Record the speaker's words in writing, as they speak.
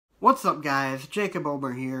What's up, guys? Jacob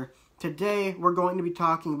Ober here. Today we're going to be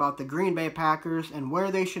talking about the Green Bay Packers and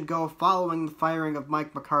where they should go following the firing of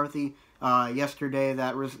Mike McCarthy yesterday.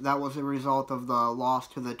 That was a result of the loss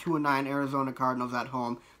to the 2-9 Arizona Cardinals at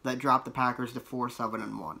home that dropped the Packers to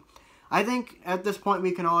 4-7-1. I think at this point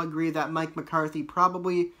we can all agree that Mike McCarthy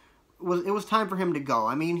probably was time for him to go.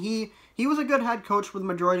 I mean, he was a good head coach for the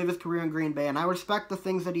majority of his career in Green Bay, and I respect the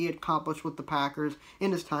things that he had accomplished with the Packers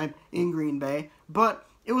in his time in Green Bay, but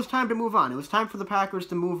it was time to move on. It was time for the Packers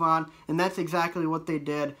to move on, and that's exactly what they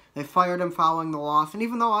did. They fired him following the loss, and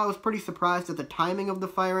even though I was pretty surprised at the timing of the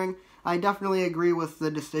firing, I definitely agree with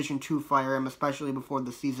the decision to fire him, especially before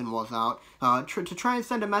the season was out, to try and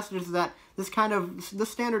send a message that this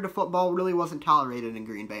standard of football really wasn't tolerated in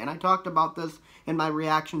Green Bay. And I talked about this in my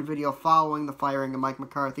reaction video following the firing of Mike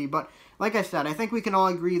McCarthy, but like I said, I think we can all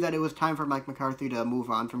agree that it was time for Mike McCarthy to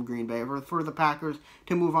move on from Green Bay, for the Packers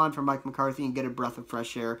to move on from Mike McCarthy and get a breath of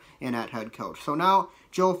fresh air in at head coach. So now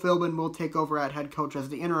Joe Philbin will take over at head coach as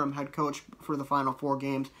the interim head coach for the final 4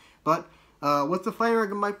 games, but with the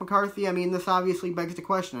firing of Mike McCarthy, I mean, this obviously begs the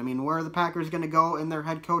question. I mean, where are the Packers going to go in their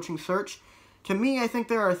head coaching search? To me, I think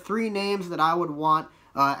there are 3 names that I would want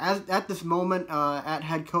at this moment at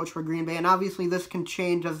head coach for Green Bay, and obviously this can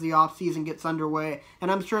change as the offseason gets underway,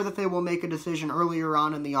 and I'm sure that they will make a decision earlier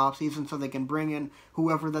on in the offseason so they can bring in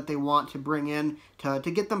whoever that they want to bring in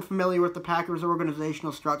to get them familiar with the Packers'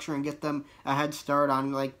 organizational structure and get them a head start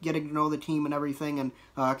on getting to know the team and everything, and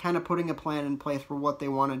kind of putting a plan in place for what they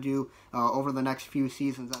want to do over the next few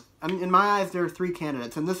seasons. I mean, in my eyes, there are 3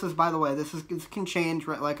 candidates, and this is, by the way, this can change,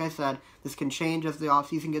 right? Like I said, this can change as the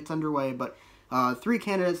offseason gets underway, but 3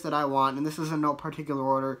 candidates that I want, and this is in no particular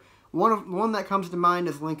order. One that comes to mind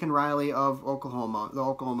is Lincoln Riley of Oklahoma, the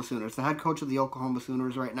Oklahoma Sooners, the head coach of the Oklahoma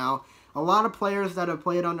Sooners right now. A lot of players that have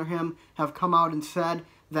played under him have come out and said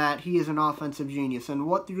that he is an offensive genius. And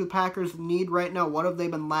what do the Packers need right now? What have they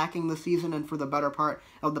been lacking this season and for the better part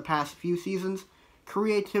of the past few seasons?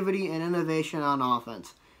 Creativity and innovation on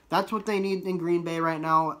offense. That's what they need in Green Bay right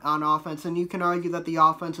now on offense, and you can argue that the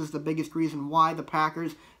offense is the biggest reason why the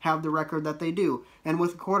Packers have the record that they do. And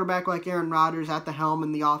with a quarterback like Aaron Rodgers at the helm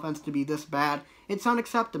and the offense to be this bad, it's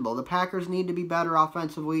unacceptable. The Packers need to be better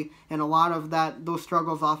offensively, and a lot of those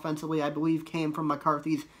struggles offensively, I believe, came from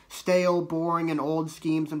McCarthy's stale, boring, and old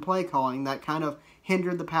schemes and play calling that kind of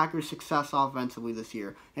hindered the Packers' success offensively this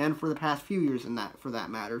year, and for the past few years for that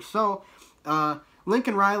matter. So,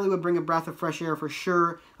 Lincoln Riley would bring a breath of fresh air for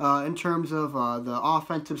sure in terms of the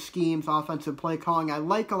offensive schemes, offensive play calling. I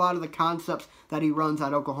like a lot of the concepts that he runs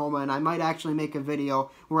at Oklahoma, and I might actually make a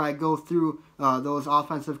video where I go through those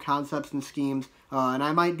offensive concepts and schemes, and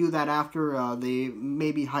I might do that after they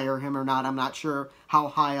maybe hire him or not. I'm not sure how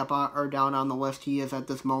high up or down on the list he is at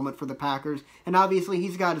this moment for the Packers, and obviously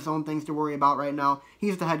he's got his own things to worry about right now.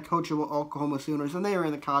 He's the head coach of Oklahoma Sooners, and they are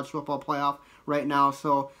in the college football playoff right now,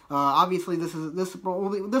 so obviously this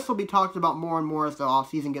will be talked about more and more as the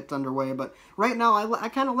offseason gets underway, but right now I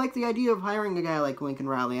kind of like the idea of hiring a guy like Lincoln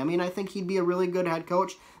Riley. I mean, I think he'd be a really good head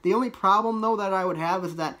coach. The only problem, though, that I would have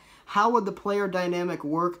is that how would the player dynamic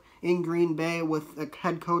work in Green Bay with a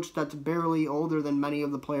head coach that's barely older than many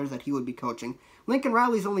of the players that he would be coaching? Lincoln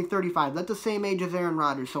Riley's only 35. That's the same age as Aaron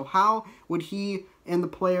Rodgers, so how would he and the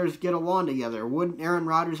players get along together? Would Aaron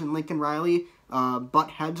Rodgers and Lincoln Riley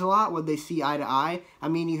butt heads a lot? Would they see eye to eye? I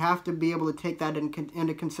mean, you have to be able to take that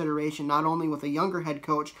into consideration, not only with a younger head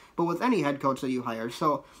coach, but with any head coach that you hire.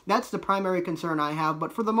 So that's the primary concern I have.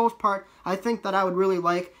 But for the most part, I think that I would really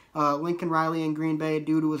like Lincoln Riley in Green Bay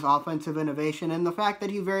due to his offensive innovation and the fact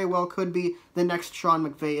that he very well could be the next Sean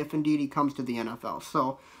McVay if indeed he comes to the NFL.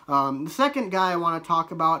 So the second guy I want to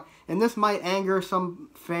talk about, and this might anger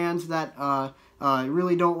some fans that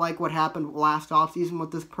really don't like what happened last offseason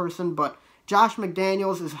with this person, but Josh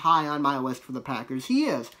McDaniels is high on my list for the Packers. He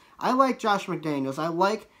is. I like Josh McDaniels. I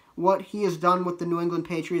like what he has done with the New England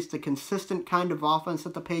Patriots, the consistent kind of offense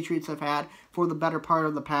that the Patriots have had for the better part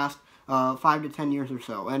of the past 5 to 10 years or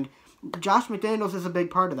so. And Josh McDaniels is a big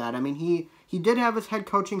part of that. I mean, he did have his head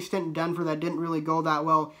coaching stint in Denver that didn't really go that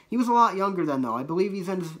well. He was a lot younger then, though. I believe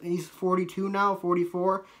he's 42 now,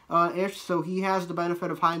 44-ish, so he has the benefit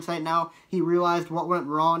of hindsight now. He realized what went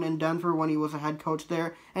wrong in Denver when he was a head coach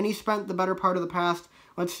there, and he spent the better part of the past,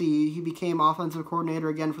 let's see, he became offensive coordinator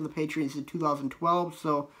again for the Patriots in 2012,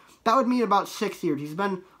 so that would mean about 6 years. He's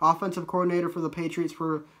been offensive coordinator for the Patriots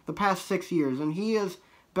for the past 6 years, and he has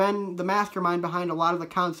been the mastermind behind a lot of the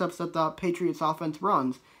concepts that the Patriots offense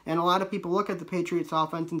runs. And a lot of people look at the Patriots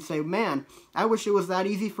offense and say, man, I wish it was that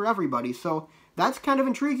easy for everybody. So that's kind of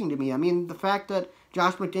intriguing to me. I mean, the fact that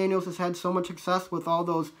Josh McDaniels has had so much success with all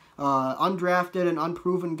those undrafted and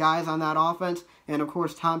unproven guys on that offense, and of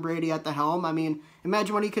course Tom Brady at the helm. I mean,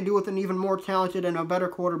 imagine what he could do with an even more talented and a better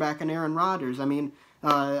quarterback in Aaron Rodgers. I mean,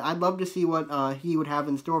 I'd love to see what he would have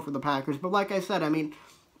in store for the Packers. But like I said, I mean,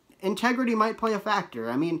 integrity might play a factor.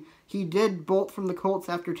 I mean, he did bolt from the Colts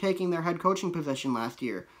after taking their head coaching position last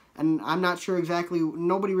year. And I'm not sure exactly,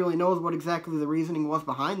 nobody really knows what exactly the reasoning was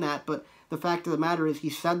behind that, but the fact of the matter is he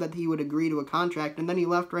said that he would agree to a contract, and then he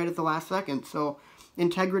left right at the last second. So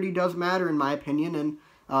integrity does matter, in my opinion, and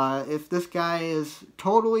if this guy is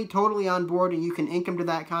totally on board and you can ink him to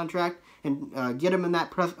that contract and get him in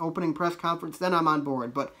that opening press conference, then I'm on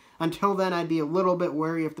board. But until then, I'd be a little bit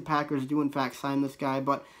wary if the Packers do in fact sign this guy.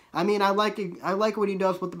 But I mean, I like what he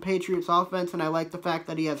does with the Patriots offense, and I like the fact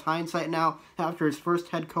that he has hindsight now after his first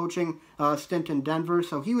head coaching stint in Denver.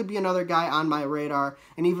 So he would be another guy on my radar.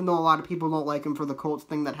 And even though a lot of people don't like him for the Colts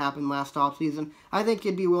thing that happened last offseason, I think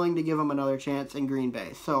you'd be willing to give him another chance in Green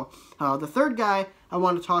Bay. So the third guy I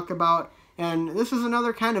want to talk about, and this is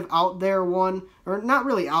another kind of out there one, or not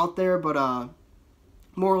really out there, but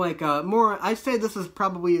more like I'd say this is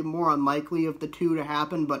probably more unlikely of the two to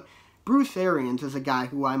happen, but Bruce Arians is a guy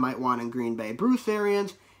who I might want in Green Bay. Bruce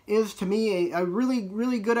Arians is, to me, a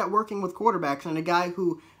really good at working with quarterbacks, and a guy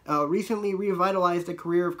who recently revitalized the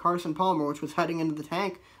career of Carson Palmer, which was heading into the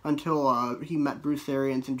tank until he met Bruce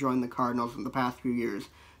Arians and joined the Cardinals in the past few years.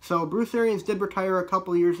 So Bruce Arians did retire a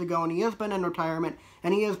couple years ago, and he has been in retirement,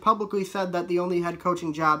 and he has publicly said that the only head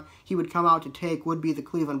coaching job he would come out to take would be the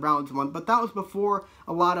Cleveland Browns one. But that was before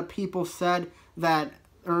a lot of people said that,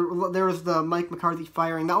 or there was the Mike McCarthy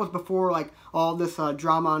firing. That was before like all this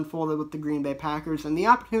drama unfolded with the Green Bay Packers. And the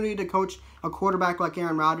opportunity to coach a quarterback like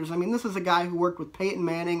Aaron Rodgers, I mean, this is a guy who worked with Peyton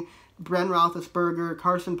Manning, Ben Roethlisberger,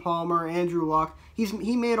 Carson Palmer, Andrew Luck.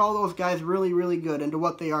 He made all those guys really good into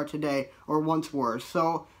what they are today, or once were.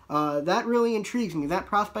 So that really intrigues me. That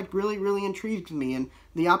prospect really intrigues me. And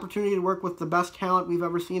the opportunity to work with the best talent we've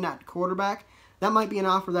ever seen at quarterback, that might be an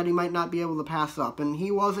offer that he might not be able to pass up. And he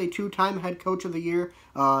was a two-time head coach of the year,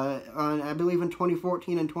 I believe in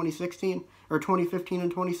 2014 and 2016, or 2015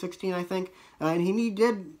 and 2016, I think. And he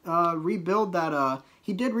did rebuild that.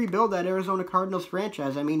 He did rebuild that Arizona Cardinals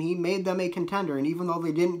franchise. I mean, he made them a contender, and even though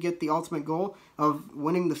they didn't get the ultimate goal of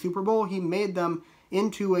winning the Super Bowl, he made them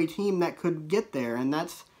into a team that could get there, and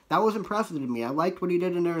that was impressive to me. I liked what he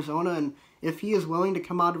did in Arizona, and if he is willing to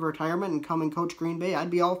come out of retirement and come and coach Green Bay, I'd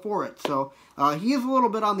be all for it. So he is a little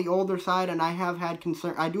bit on the older side, and I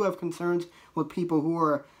do have concerns with people who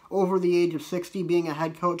are over the age of 60 being a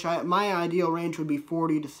head coach. My ideal range would be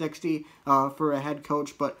 40 to 60 for a head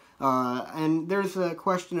coach, but and there's a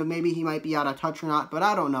question of maybe he might be out of touch or not, but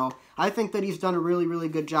I don't know. I think that he's done a really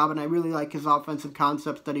good job, and I really like his offensive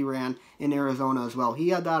concepts that he ran in Arizona as well. He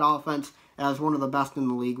had that offense as one of the best in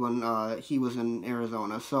the league when he was in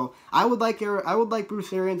Arizona. So I would like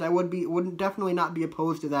Bruce Arians. I would definitely not be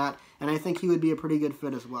opposed to that, and I think he would be a pretty good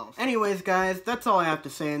fit as well. Anyways, guys, that's all I have to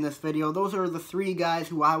say in this video. Those are the three guys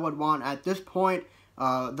who I would want at this point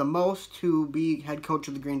the most to be head coach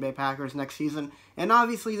of the Green Bay Packers next season. And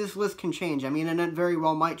obviously this list can change. I mean, and it very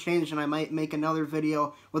well might change, and I might make another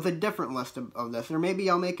video with a different list of this. Or maybe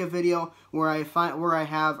I'll make a video where I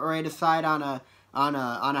decide on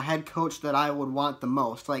a head coach that I would want the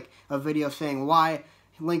most, like a video saying why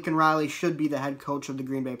Lincoln Riley should be the head coach of the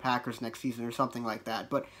Green Bay Packers next season or something like that.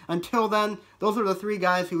 But until then, those are the three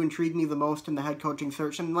guys who intrigue me the most in the head coaching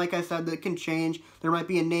search. And like I said, that can change. There might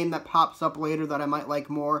be a name that pops up later that I might like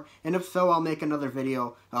more. And if so, I'll make another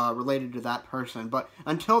video related to that person. But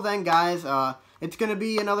until then, guys, it's going to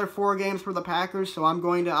be another 4 games for the Packers. So I'm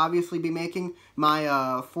going to obviously be making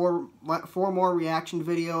my 4 more reaction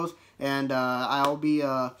videos. And I'll be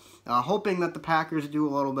hoping that the Packers do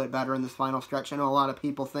a little bit better in this final stretch. I know a lot of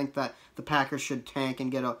people think that the Packers should tank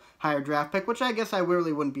and get a higher draft pick, which I guess I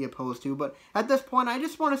really wouldn't be opposed to. But at this point, I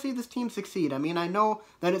just want to see this team succeed. I mean, I know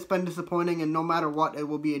that it's been disappointing, and no matter what, it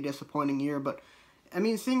will be a disappointing year. But, I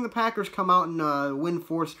mean, seeing the Packers come out and win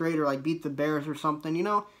 4 straight or, like, beat the Bears or something, you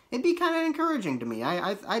know, it'd be kind of encouraging to me.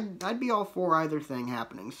 I'd be all for either thing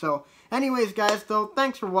happening. So, anyways, guys, though,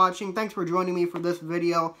 thanks for watching. Thanks for joining me for this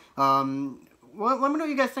video. Well, let me know what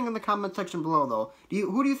you guys think in the comment section below, though.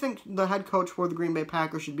 Who do you think the head coach for the Green Bay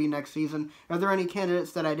Packers should be next season? Are there any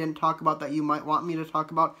candidates that I didn't talk about that you might want me to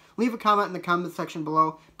talk about? Leave a comment in the comment section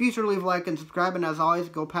below. Be sure to leave a like and subscribe, and as always,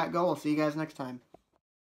 go Pack Go. I'll see you guys next time.